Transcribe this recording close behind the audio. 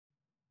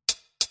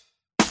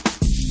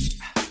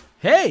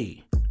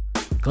Hey,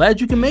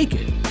 glad you can make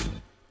it.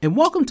 And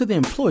welcome to the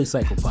Employee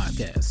Cycle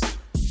Podcast,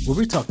 where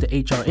we talk to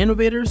HR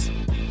innovators,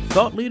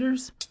 thought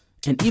leaders,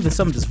 and even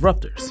some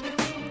disruptors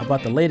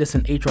about the latest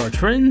in HR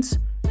trends,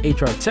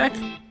 HR tech,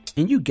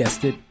 and you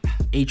guessed it,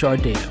 HR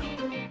data.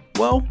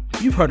 Well,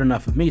 you've heard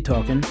enough of me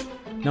talking.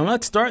 Now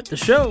let's start the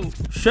show.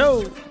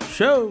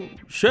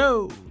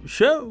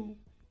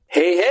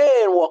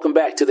 Hey, and welcome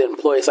back to the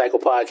Employee Cycle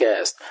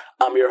Podcast.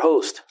 I'm your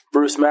host,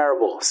 Bruce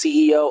Marable,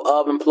 CEO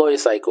of Employee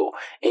Cycle.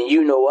 And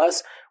you know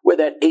us, we're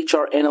that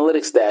HR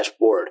analytics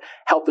dashboard,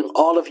 helping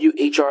all of you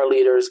HR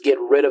leaders get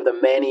rid of the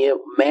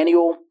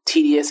manual,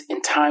 tedious,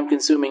 and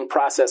time-consuming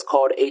process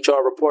called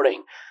HR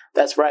reporting.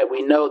 That's right,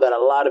 we know that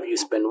a lot of you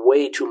spend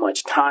way too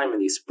much time in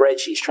these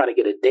spreadsheets trying to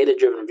get a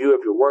data-driven view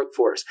of your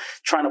workforce,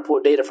 trying to pull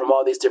data from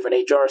all these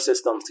different HR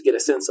systems to get a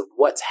sense of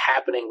what's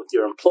happening with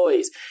your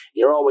employees.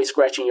 You're always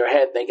scratching your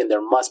head thinking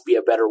there must be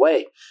a better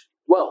way.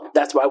 Well,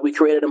 that's why we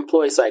created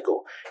Employee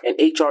Cycle, an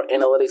HR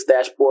analytics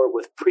dashboard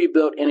with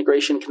pre-built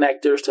integration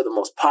connectors to the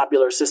most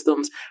popular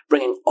systems,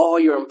 bringing all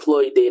your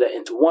employee data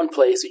into one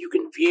place so you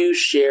can view,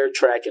 share,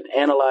 track, and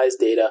analyze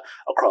data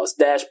across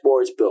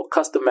dashboards, build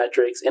custom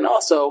metrics, and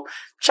also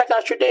check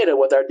out your data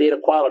with our data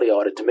quality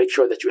audit to make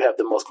sure that you have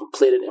the most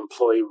completed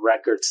employee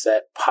record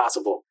set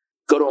possible.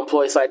 Go to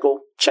Employee Cycle,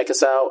 check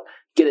us out,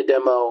 get a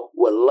demo.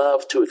 We'd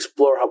love to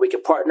explore how we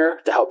can partner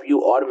to help you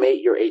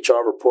automate your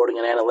HR reporting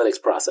and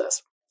analytics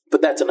process.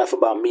 But that's enough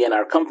about me and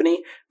our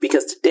company,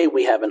 because today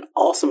we have an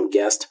awesome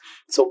guest.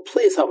 So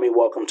please help me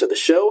welcome to the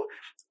show,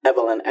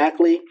 Evelyn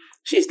Ackley.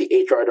 She's the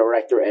HR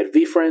director at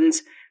VFriends.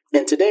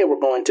 And today we're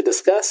going to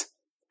discuss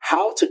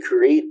how to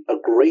create a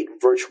great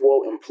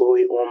virtual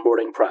employee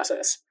onboarding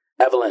process.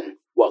 Evelyn,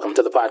 welcome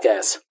to the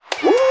podcast.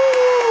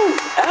 Woo!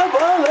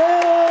 Evelyn,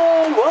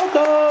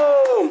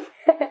 welcome!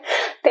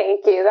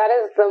 Thank you. That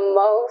is the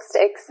most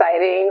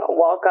exciting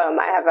welcome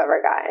I have ever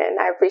gotten.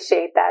 I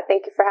appreciate that.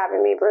 Thank you for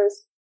having me,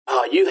 Bruce.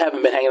 Oh, you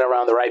haven't been hanging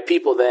around the right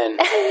people then,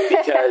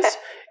 because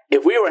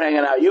if we were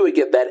hanging out, you would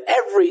get that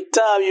every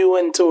time you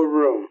went into a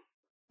room.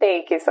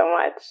 Thank you so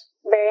much.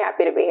 Very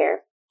happy to be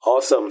here.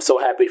 Awesome. So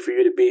happy for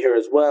you to be here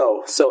as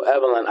well. So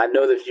Evelyn, I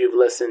know that you've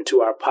listened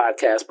to our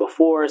podcast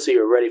before, so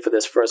you're ready for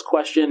this first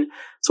question.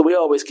 So we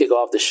always kick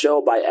off the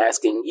show by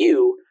asking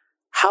you,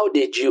 how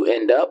did you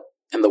end up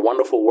in the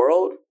wonderful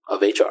world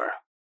of HR?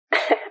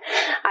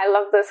 I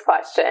love this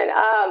question.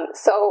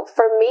 So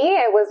for me,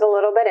 it was a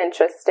little bit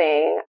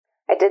interesting.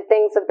 I did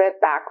things a bit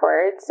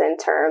backwards in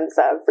terms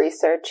of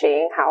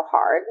researching how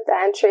hard the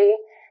entry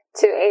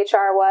to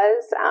HR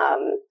was.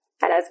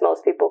 And as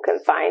most people can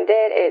find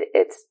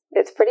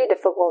it's pretty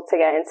difficult to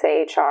get into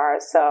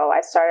HR. So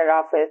I started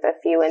off with a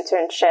few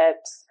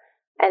internships,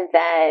 and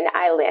then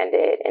I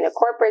landed in a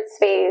corporate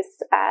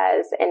space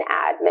as an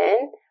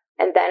admin.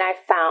 And then I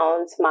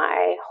found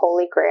my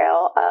holy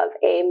grail of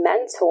a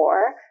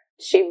mentor.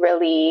 She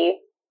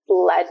really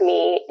led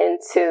me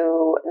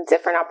into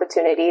different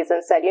opportunities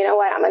and said, you know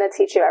what, I'm going to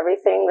teach you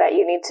everything that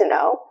you need to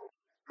know.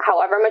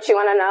 However much you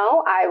want to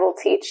know, I will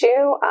teach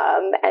you.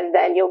 And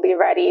then you'll be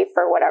ready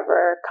for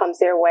whatever comes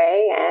your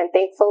way. And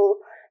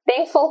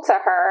thankful to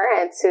her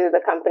and to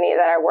the company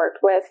that I worked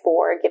with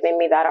for giving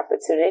me that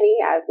opportunity.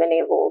 I've been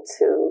able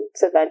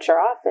to venture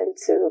off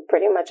into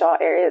pretty much all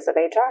areas of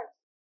HR.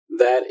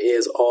 That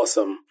is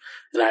awesome.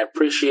 And I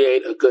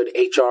appreciate a good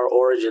HR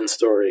origin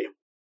story.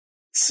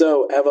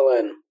 So,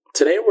 Evelyn,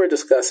 today we're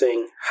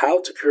discussing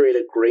how to create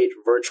a great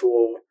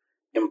virtual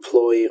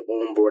employee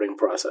onboarding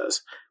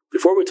process.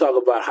 Before we talk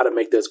about how to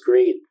make this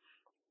great,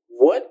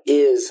 what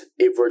is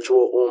a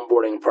virtual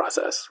onboarding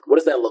process? What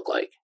does that look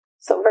like?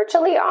 So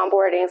virtually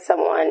onboarding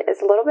someone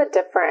is a little bit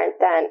different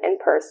than in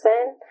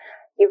person.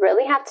 You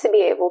really have to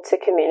be able to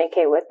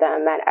communicate with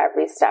them at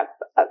every step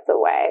of the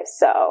way.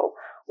 So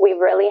we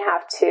really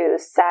have to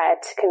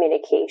set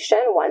communication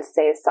once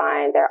they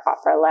sign their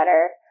offer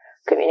letter,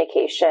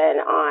 communication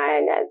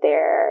on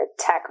their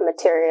tech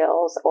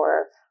materials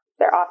or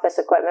their office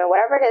equipment,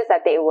 whatever it is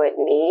that they would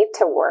need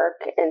to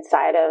work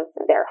inside of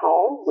their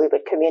home. We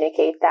would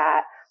communicate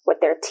that, what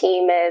their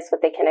team is,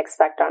 what they can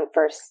expect on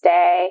first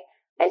day,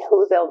 and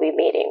who they'll be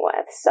meeting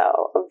with.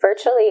 So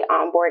virtually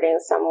onboarding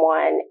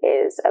someone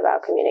is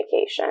about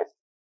communication.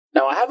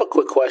 Now, I have a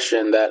quick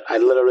question that I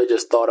literally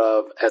just thought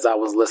of as I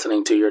was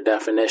listening to your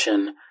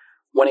definition.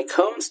 When it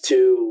comes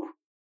to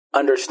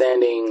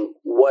understanding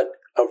what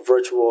a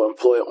virtual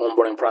employee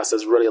onboarding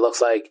process really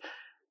looks like,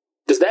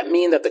 does that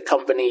mean that the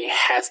company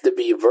has to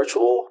be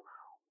virtual,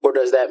 or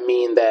does that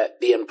mean that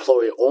the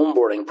employee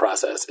onboarding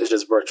process is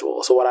just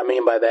virtual? So what I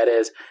mean by that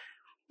is,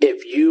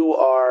 if you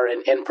are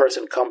an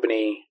in-person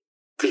company,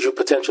 could you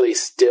potentially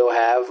still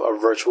have a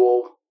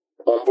virtual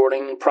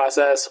onboarding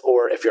process?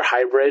 Or if you're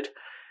hybrid,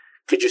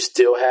 could you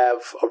still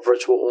have a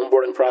virtual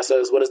onboarding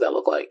process? What does that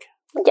look like?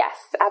 Yes,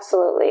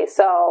 absolutely.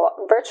 So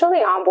virtually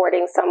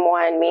onboarding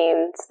someone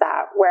means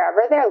that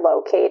wherever they're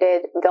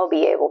located, they'll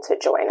be able to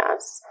join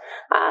us.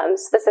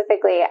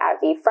 Specifically at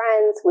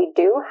VFriends, we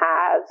do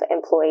have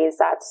employees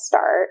that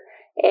start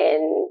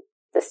in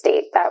the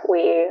state that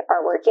we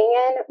are working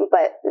in,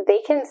 but they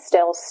can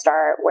still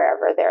start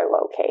wherever they're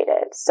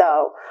located.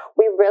 So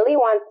we really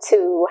want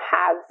to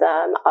have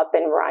them up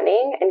and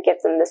running and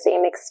give them the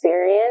same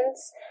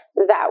experience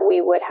that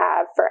we would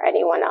have for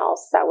anyone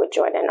else that would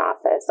join an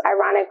office.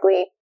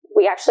 Ironically,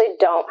 we actually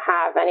don't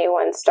have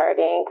anyone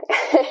starting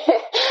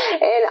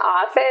in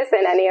office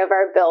in any of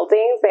our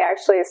buildings. They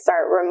actually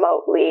start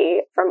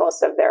remotely for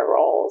most of their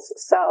roles.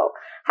 So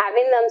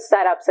having them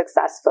set up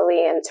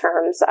successfully in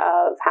terms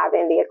of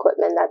having the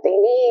equipment that they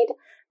need,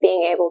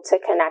 being able to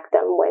connect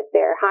them with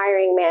their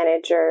hiring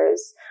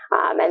managers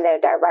and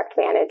their direct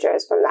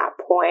managers from that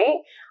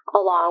point,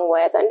 along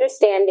with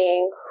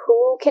understanding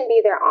who can be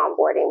their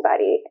onboarding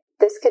buddy.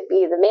 This could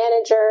be the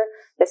manager,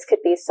 this could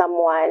be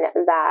someone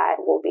that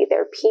will be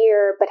their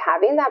peer, but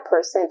having that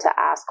person to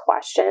ask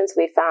questions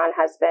we found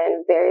has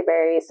been very,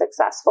 very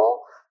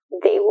successful.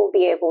 They will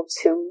be able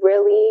to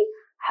really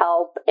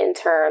help in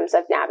terms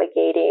of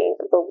navigating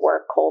the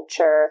work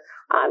culture,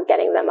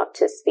 getting them up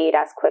to speed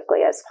as quickly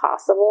as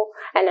possible,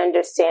 and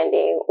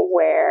understanding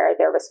where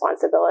their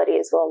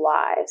responsibilities will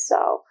lie.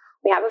 So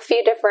we have a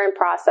few different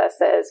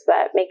processes,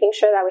 but making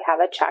sure that we have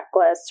a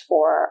checklist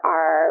for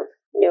our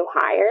new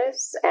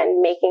hires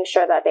and making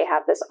sure that they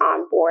have this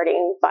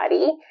onboarding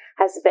buddy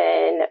has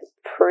been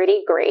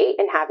pretty great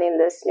in having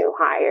this new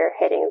hire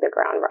hitting the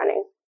ground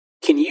running.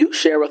 Can you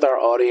share with our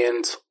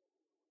audience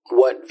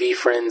what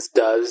VFriends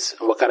does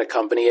and what kind of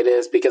company it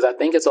is? Because I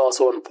think it's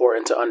also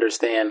important to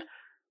understand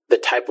the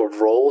type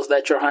of roles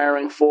that you're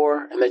hiring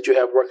for and that you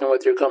have working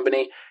with your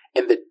company,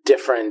 and the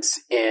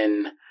difference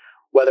in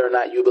whether or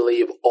not you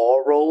believe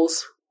all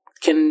roles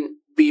can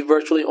be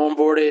virtually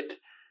onboarded.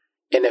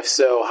 And if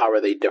so, how are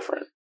they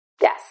different?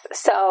 Yes.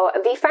 So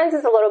VFriends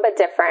is a little bit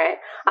different.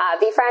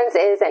 VFriends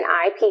is an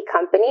IP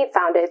company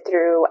founded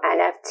through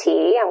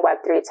NFT and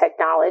Web3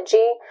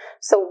 technology.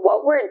 So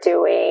what we're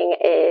doing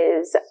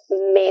is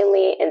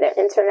mainly in the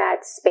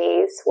internet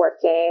space,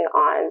 working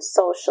on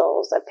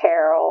socials,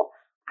 apparel.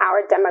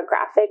 Our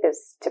demographic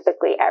is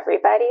typically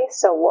everybody.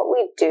 So what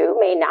we do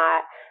may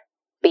not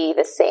be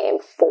the same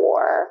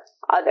for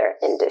other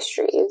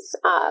industries.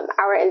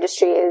 Our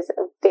industry is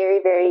very,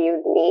 very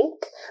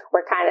unique.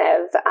 We're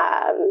kind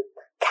of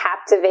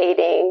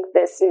captivating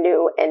this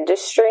new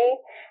industry.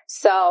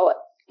 So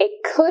it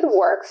could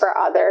work for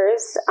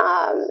others.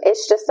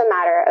 It's just a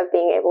matter of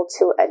being able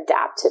to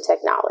adapt to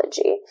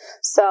technology.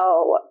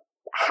 So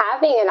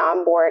having an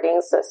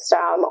onboarding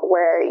system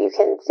where you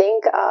can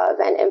think of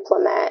and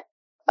implement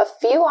a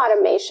few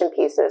automation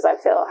pieces, I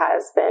feel,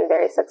 has been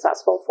very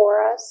successful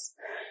for us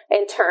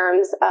in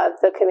terms of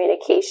the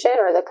communication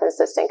or the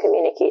consistent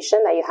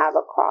communication that you have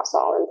across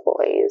all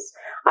employees.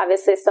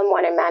 Obviously,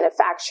 someone in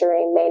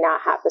manufacturing may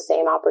not have the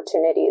same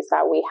opportunities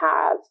that we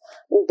have,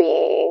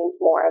 being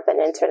more of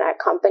an internet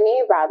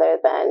company rather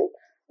than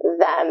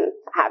them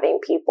having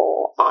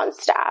people on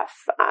staff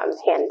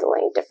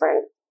handling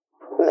different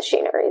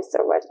machineries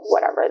or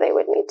whatever they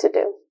would need to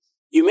do.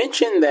 You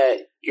mentioned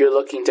that you're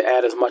looking to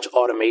add as much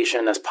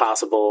automation as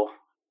possible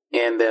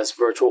in this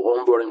virtual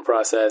onboarding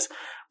process,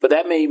 but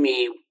that made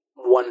me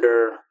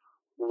wonder,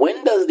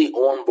 when does the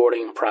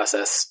onboarding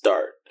process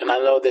start? And I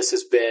know this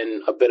has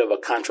been a bit of a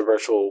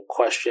controversial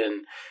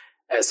question,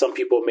 as some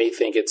people may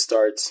think it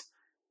starts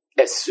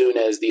as soon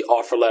as the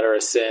offer letter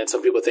is sent.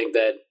 Some people think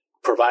that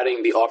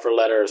providing the offer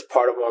letter is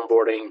part of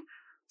onboarding.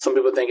 Some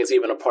people think it's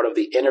even a part of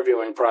the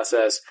interviewing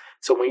process.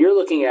 So when you're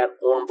looking at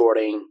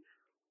onboarding,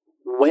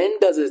 when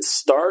does it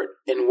start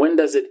and when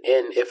does it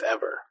end, if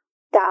ever?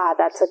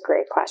 That's a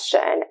great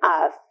question.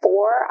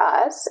 For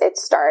us, it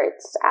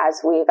starts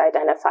as we've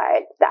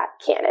identified that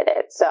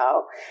candidate.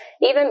 So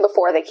even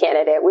before the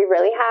candidate, we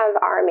really have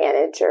our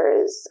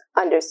managers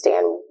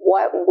understand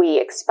what we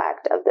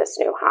expect of this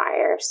new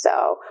hire.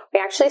 So we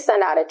actually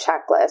send out a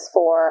checklist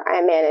for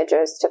our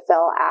managers to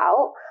fill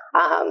out,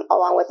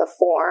 along with a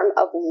form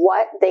of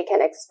what they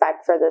can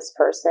expect for this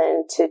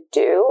person to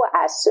do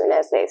as soon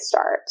as they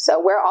start. So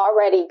we're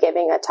already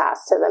giving a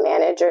task to the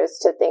managers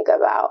to think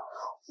about,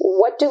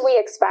 what do we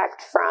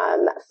expect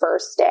from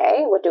first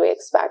day? What do we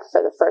expect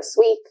for the first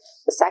week,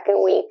 the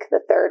second week, the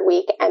third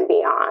week, and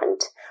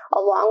beyond?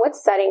 Along with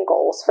setting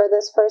goals for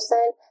this person,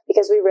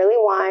 because we really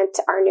want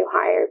our new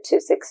hire to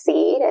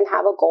succeed and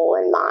have a goal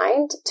in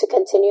mind to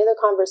continue the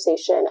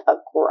conversation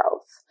of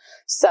growth.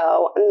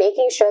 So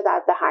making sure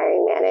that the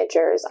hiring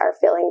managers are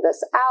filling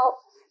this out,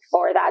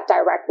 or that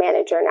direct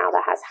manager now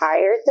that has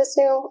hired this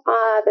new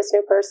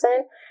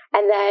person,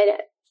 and then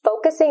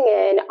focusing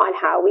in on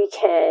how we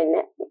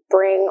can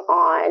bring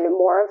on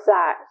more of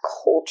that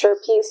culture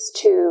piece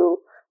to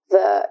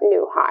the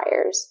new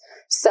hires.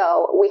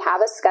 So we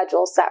have a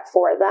schedule set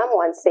for them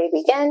once they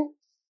begin,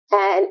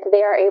 and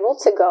they are able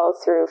to go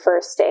through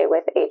first day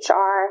with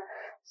HR,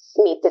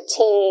 meet the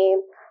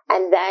team,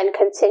 and then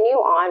continue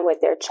on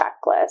with their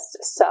checklist.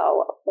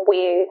 So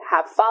we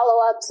have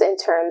follow-ups in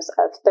terms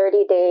of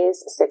 30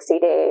 days, 60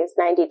 days,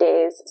 90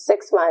 days,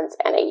 6 months,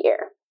 and a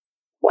year.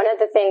 One of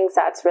the things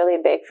that's really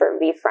big for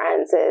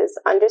VFriends is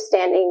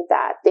understanding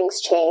that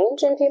things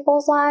change in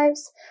people's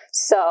lives.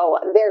 So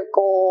their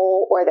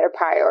goal or their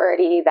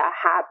priority that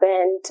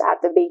happened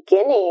at the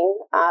beginning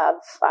of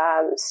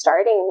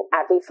starting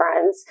at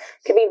VFriends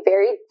could be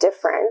very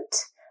different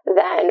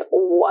than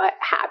what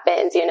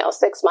happens,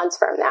 6 months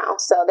from now.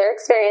 So their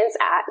experience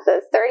at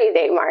the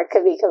 30-day mark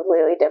could be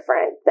completely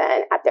different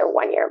than at their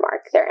 1-year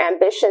mark. Their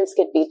ambitions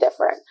could be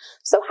different.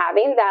 So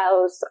having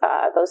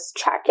those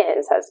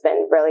check-ins has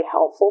been really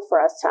helpful for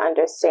us to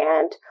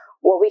understand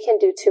what we can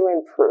do to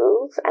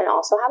improve and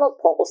also have a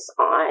pulse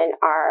on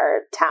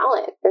our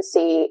talent and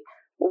see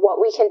what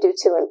we can do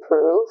to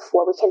improve,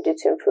 what we can do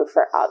to improve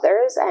for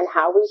others, and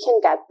how we can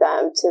get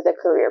them to the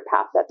career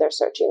path that they're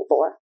searching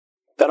for.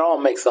 That all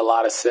makes a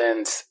lot of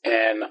sense,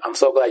 and I'm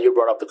so glad you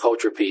brought up the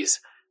culture piece,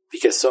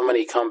 because so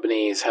many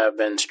companies have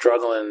been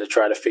struggling to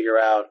try to figure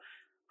out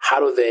how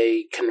do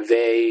they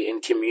convey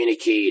and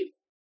communicate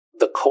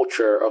the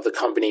culture of the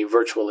company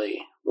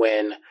virtually,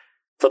 when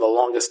for the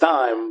longest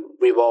time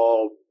we've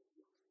all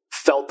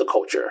felt the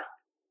culture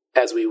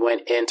as we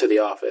went into the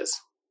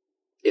office.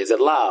 Is it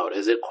loud?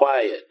 Is it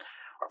quiet?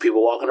 Are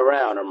people walking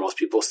around? Are most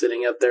people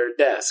sitting at their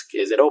desk?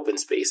 Is it open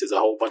space? Is it a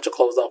whole bunch of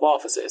closed off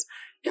offices?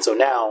 And so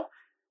now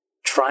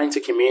trying to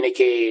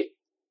communicate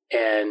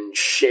and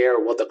share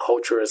what the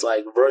culture is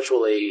like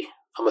virtually,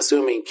 I'm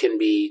assuming can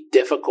be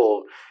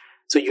difficult.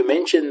 So you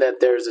mentioned that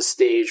there's a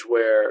stage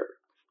where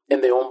in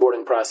the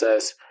onboarding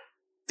process,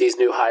 these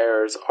new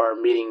hires are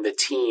meeting the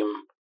team.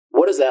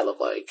 What does that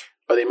look like?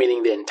 Are they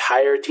meeting the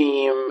entire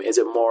team? Is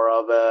it more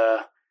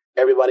of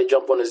everybody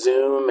jump on a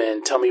Zoom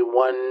and tell me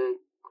one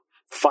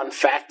fun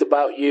fact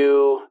about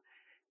you?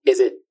 Is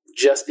it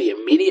just the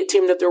immediate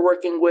team that they're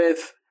working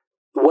with?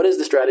 What is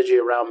the strategy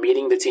around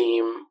meeting the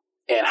team,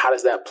 and how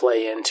does that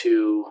play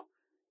into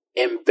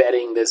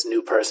embedding this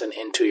new person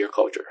into your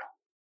culture?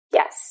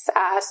 Yes.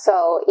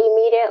 So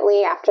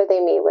immediately after they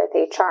meet with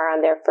HR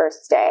on their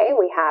first day,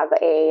 we have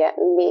a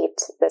meet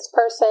this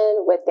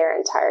person with their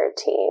entire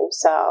team.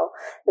 So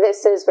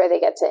this is where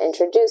they get to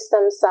introduce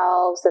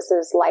themselves. This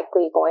is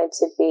likely going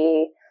to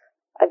be,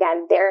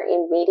 again, their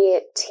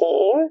immediate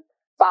team,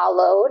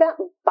 followed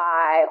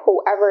by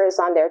whoever is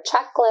on their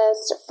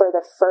checklist for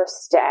the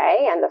first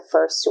day and the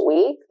first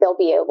week. They'll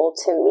be able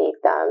to meet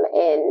them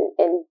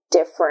in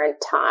different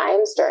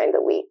times during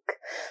the week.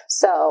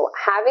 So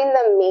having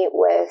them meet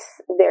with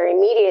their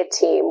immediate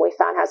team, we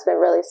found has been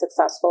really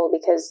successful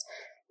because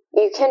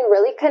you can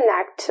really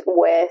connect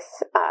with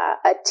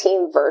a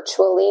team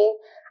virtually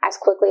as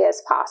quickly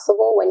as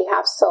possible when you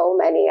have so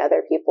many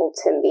other people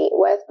to meet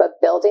with, but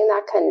building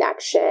that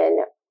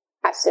connection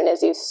as soon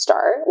as you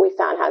start, we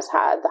found has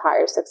had the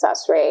higher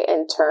success rate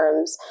in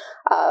terms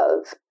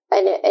of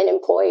an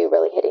employee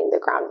really hitting the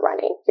ground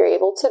running. You're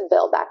able to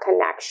build that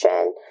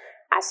connection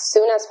as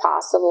soon as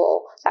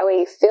possible. That way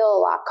you feel a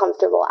lot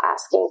comfortable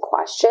asking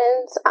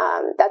questions.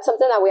 That's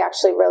something that we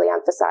actually really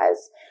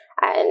emphasize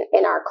and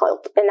in our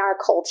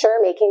culture,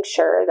 making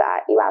sure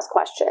that you ask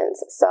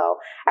questions. So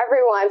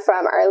everyone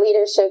from our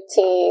leadership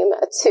team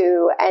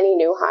to any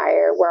new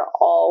hire, we're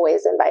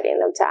always inviting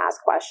them to ask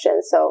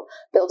questions. So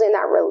building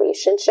that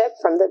relationship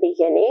from the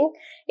beginning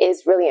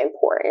is really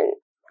important.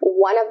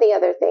 One of the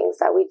other things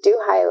that we do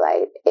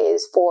highlight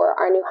is for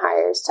our new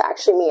hires to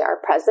actually meet our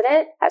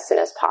president as soon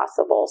as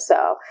possible.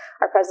 So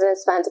our president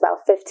spends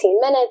about 15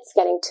 minutes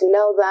getting to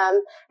know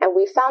them. And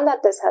we found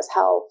that this has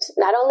helped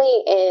not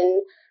only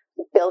in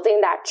building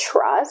that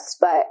trust,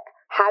 but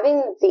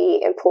having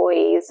the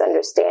employees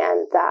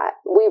understand that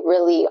we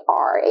really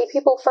are a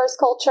people first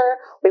culture.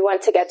 We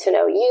want to get to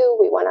know you.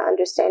 We want to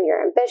understand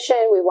your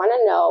ambition. We want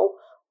to know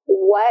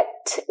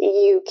what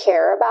you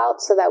care about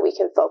so that we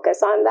can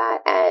focus on that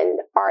and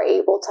are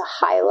able to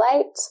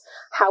highlight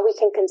how we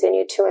can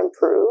continue to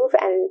improve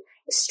and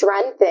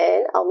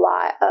strengthen a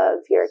lot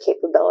of your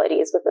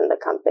capabilities within the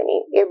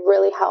company. It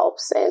really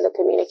helps in the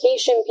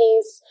communication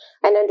piece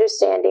and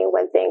understanding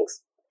when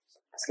things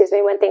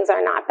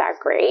are not that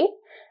great,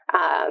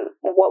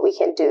 what we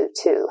can do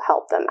to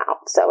help them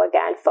out. So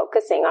again,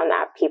 focusing on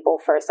that people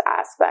first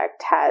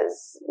aspect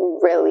has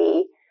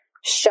really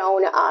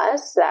shown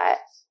us that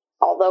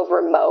although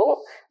remote,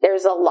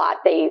 there's a lot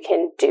that you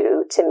can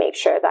do to make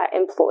sure that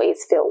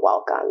employees feel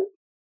welcome.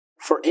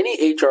 For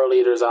any HR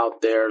leaders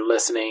out there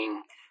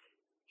listening,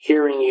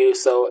 hearing you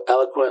so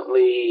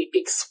eloquently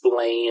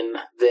explain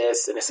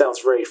this, and it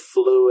sounds very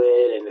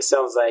fluid, and it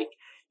sounds like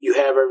you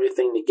have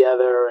everything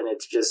together, and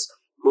it's just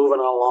moving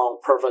along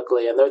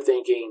perfectly, and they're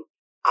thinking,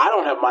 I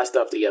don't have my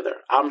stuff together.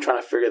 I'm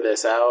trying to figure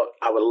this out.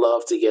 I would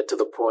love to get to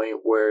the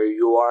point where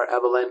you are,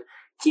 Evelyn.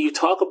 Can you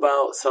talk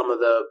about some of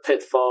the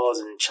pitfalls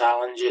and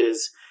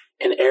challenges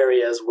in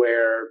areas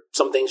where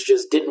some things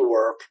just didn't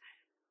work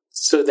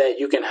so that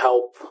you can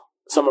help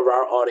some of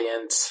our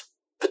audience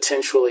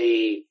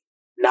potentially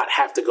not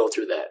have to go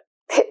through that?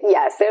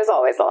 Yes, there's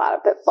always a lot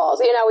of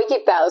pitfalls. We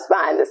keep those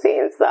behind the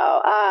scenes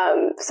though.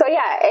 So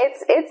yeah,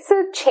 it's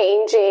a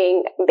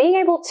changing, being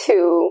able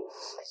to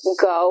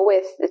go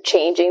with the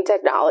changing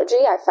technology.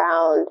 I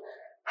found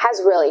has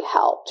really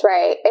helped,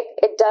 right?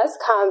 It does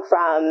come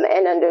from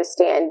an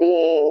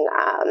understanding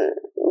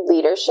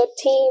leadership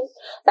team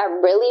that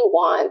really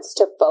wants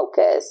to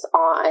focus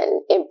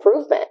on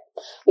improvement.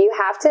 You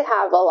have to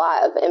have a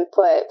lot of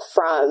input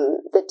from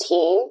the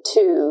team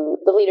to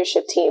the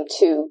leadership team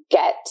to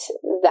get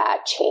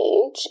that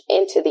change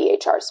into the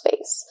HR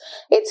space.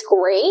 It's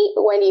great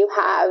when you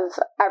have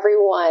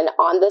everyone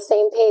on the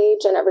same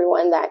page and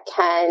everyone that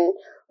can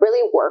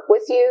really work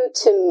with you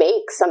to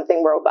make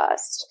something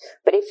robust.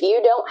 But if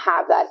you don't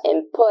have that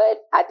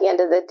input at the end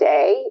of the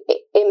day,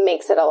 it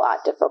makes it a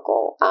lot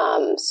difficult.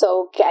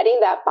 So getting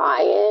that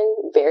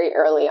buy-in very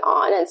early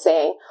on and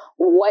saying,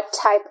 what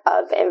type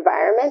of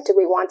environment do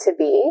we want to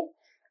be?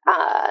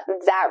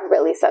 That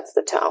really sets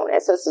the tone.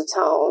 It sets the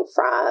tone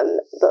from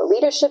the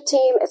leadership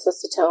team. It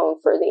sets the tone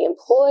for the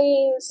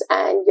employees,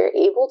 and you're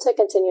able to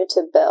continue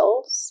to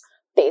build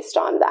based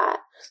on that.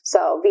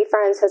 So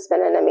VFriends has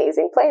been an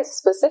amazing place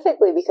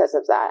specifically because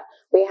of that.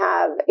 We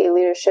have a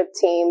leadership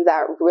team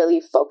that really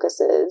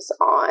focuses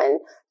on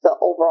the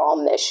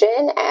overall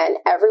mission, and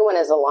everyone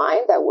is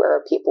aligned that we're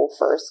a people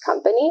first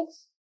company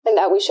and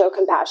that we show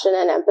compassion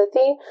and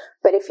empathy.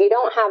 But if you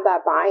don't have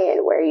that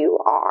buy-in where you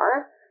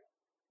are,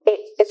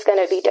 it's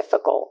going to be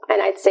difficult.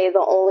 And I'd say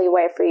the only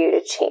way for you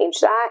to change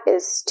that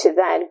is to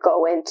then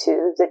go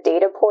into the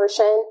data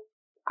portion.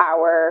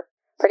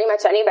 Pretty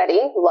much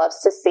anybody loves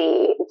to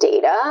see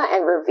data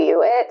and review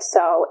it.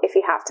 So if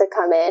you have to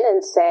come in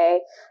and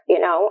say,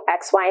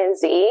 X, Y, and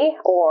Z,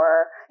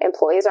 or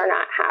employees are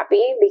not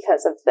happy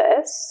because of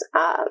this,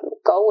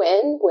 go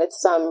in with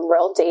some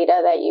real data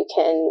that you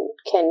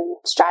can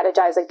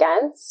strategize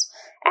against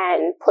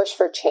and push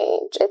for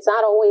change. It's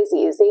not always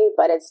easy,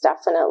 but it's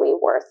definitely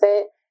worth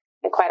it.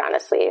 And quite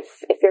honestly,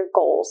 if your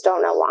goals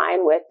don't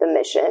align with the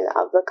mission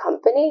of the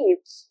company, you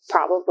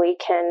probably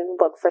can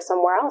look for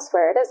somewhere else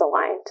where it is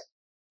aligned.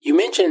 You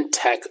mentioned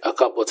tech a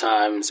couple of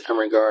times in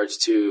regards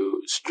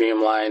to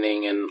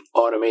streamlining and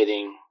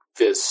automating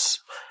this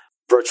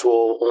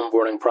virtual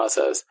onboarding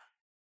process.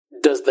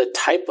 Does the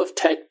type of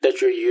tech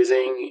that you're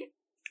using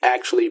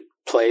actually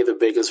play the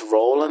biggest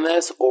role in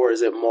this, or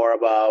is it more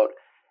about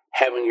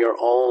having your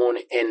own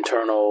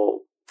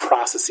internal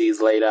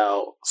processes laid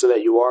out so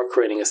that you are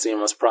creating a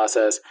seamless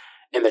process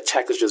and the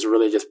tech is just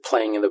really just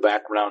playing in the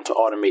background to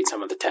automate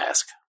some of the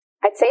tasks?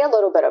 I'd say a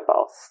little bit of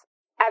both.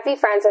 At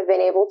VFriends, I've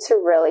been able to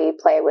really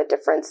play with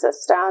different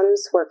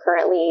systems. We're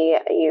currently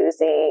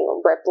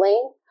using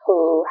Rippling,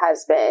 who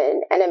has been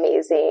an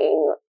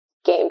amazing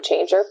game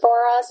changer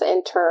for us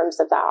in terms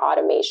of that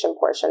automation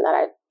portion that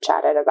I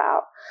chatted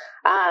about.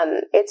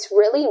 It's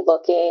really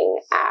looking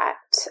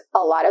at a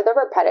lot of the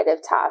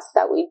repetitive tasks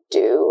that we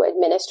do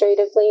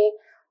administratively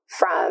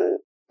from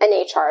an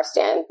HR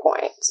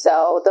standpoint.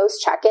 So those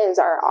check-ins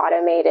are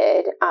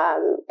automated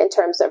in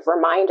terms of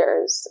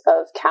reminders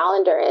of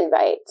calendar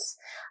invites.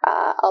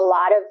 A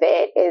lot of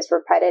it is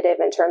repetitive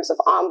in terms of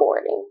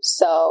onboarding.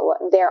 So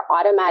they're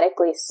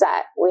automatically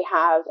set. We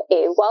have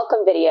a welcome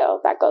video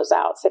that goes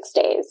out 6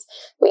 days.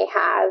 We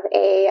have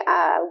a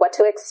what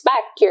to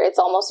expect. It's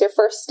almost your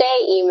first day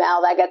email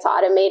that gets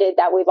automated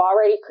that we've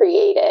already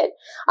created.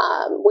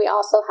 We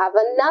also have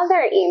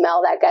another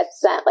email that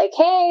gets sent like,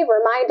 hey,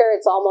 reminder,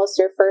 it's almost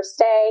your first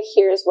day.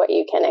 Here's what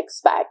you can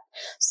expect.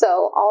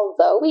 So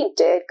although we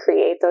did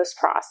create those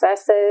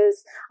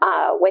processes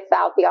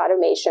without the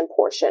automation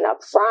portion up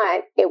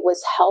front, it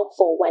was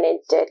helpful when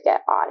it did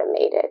get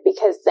automated,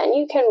 because then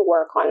you can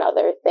work on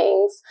other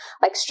things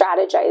like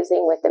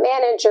strategizing with the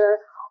manager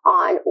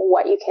on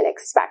what you can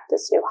expect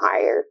this new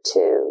hire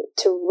to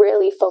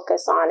really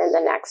focus on in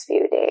the next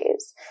few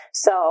days.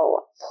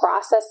 So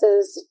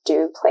processes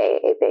do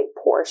play a big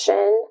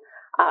portion,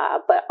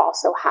 but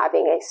also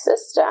having a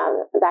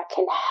system that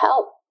can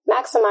help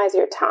maximize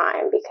your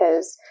time,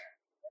 because,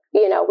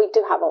 we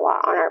do have a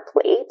lot on our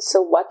plate.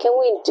 So what can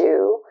we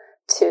do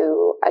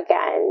to,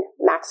 again,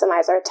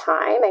 maximize our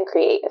time and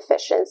create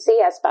efficiency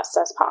as best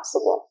as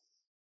possible?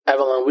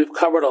 Evelyn, we've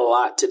covered a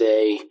lot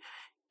today,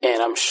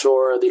 and I'm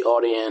sure the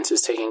audience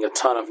is taking a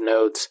ton of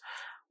notes,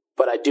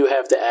 but I do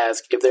have to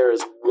ask if there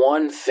is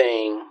one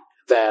thing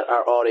that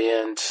our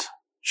audience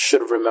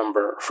should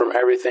remember from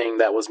everything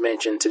that was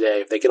mentioned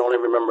today. If they could only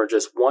remember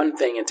just one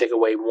thing and take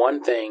away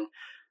one thing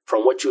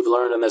from what you've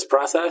learned in this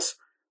process,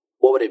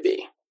 what would it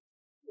be?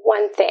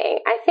 One thing,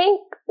 I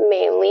think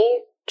mainly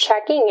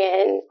checking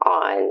in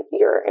on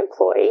your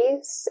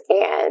employees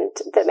and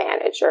the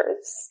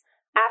managers.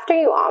 After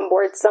you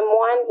onboard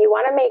someone, you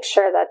want to make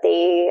sure that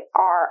they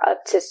are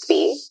up to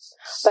speed,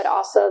 but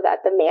also that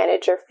the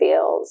manager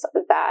feels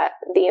that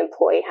the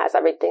employee has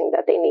everything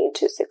that they need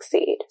to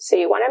succeed. So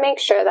you want to make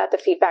sure that the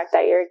feedback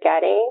that you're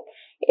getting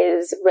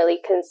is really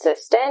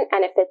consistent.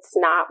 And if it's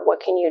not, what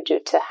can you do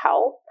to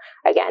help?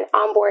 Again,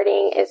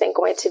 onboarding isn't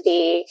going to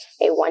be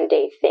a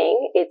one-day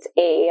thing. It's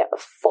a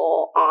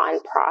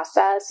full-on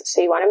process.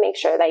 So you want to make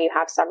sure that you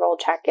have several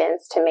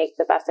check-ins to make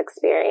the best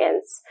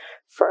experience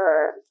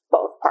for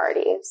both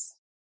parties.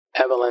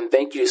 Evelyn,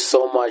 thank you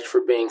so much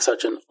for being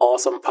such an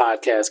awesome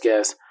podcast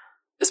guest.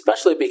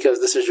 especially because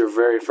this is your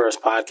very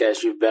first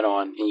podcast you've been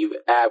on and you've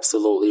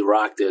absolutely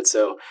rocked it.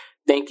 So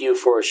thank you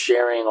for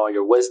sharing all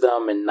your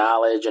wisdom and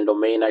knowledge and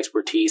domain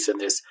expertise in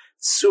this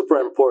super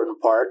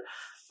important part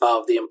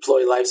of the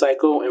employee life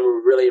cycle. And we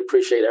really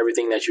appreciate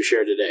everything that you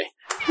shared today.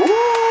 Woo!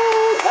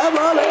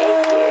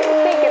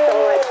 Thank you so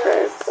much,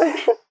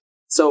 Bruce.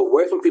 So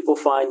where can people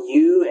find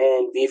you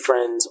and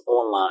VeeFriends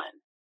online?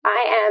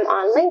 I am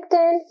on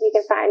LinkedIn. You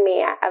can find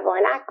me at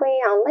Evelyn Ackley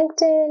on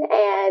LinkedIn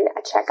and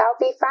check out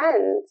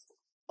VeeFriends.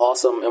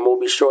 Awesome. And we'll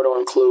be sure to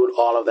include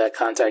all of that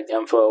contact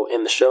info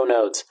in the show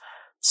notes.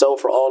 So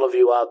for all of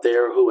you out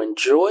there who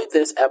enjoyed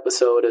this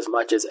episode as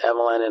much as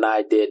Evelyn and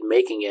I did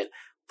making it,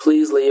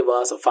 please leave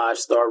us a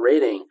 5-star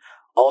rating.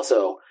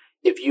 Also,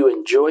 if you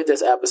enjoyed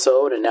this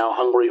episode and now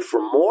hungry for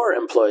more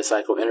Employee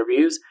Cycle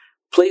interviews,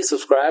 please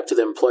subscribe to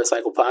the Employee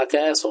Cycle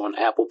podcast on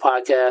Apple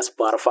Podcasts,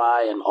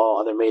 Spotify, and all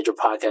other major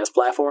podcast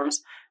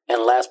platforms.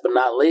 And last but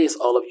not least,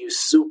 all of you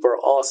super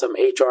awesome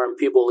HR and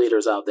people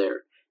leaders out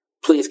there,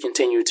 please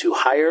continue to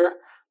hire,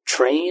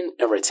 train,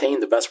 and retain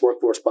the best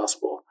workforce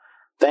possible.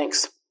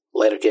 Thanks.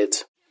 Later,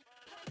 kids.